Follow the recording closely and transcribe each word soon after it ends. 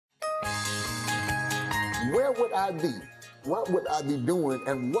where would I be? What would I be doing?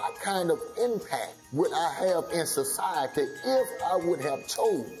 And what kind of impact would I have in society if I would have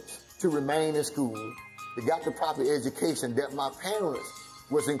chose to remain in school, to got the proper education that my parents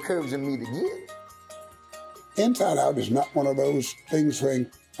was encouraging me to get? Inside Out is not one of those things saying,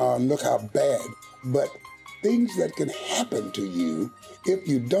 look how bad, but things that can happen to you if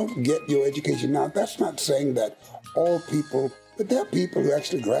you don't get your education. Now, that's not saying that all people, but there are people who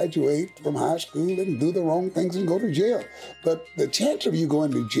actually graduate from high school and do the wrong things and go to jail. But the chance of you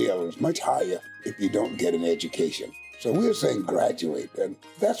going to jail is much higher if you don't get an education. So we're saying graduate, and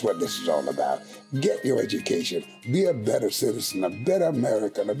that's what this is all about. Get your education, be a better citizen, a better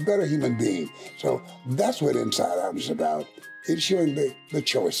American, a better human being. So that's what Inside Out is about. It's showing the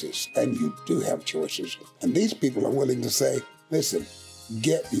choices, and you do have choices. And these people are willing to say, listen,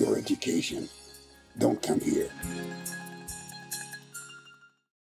 get your education. Don't come here.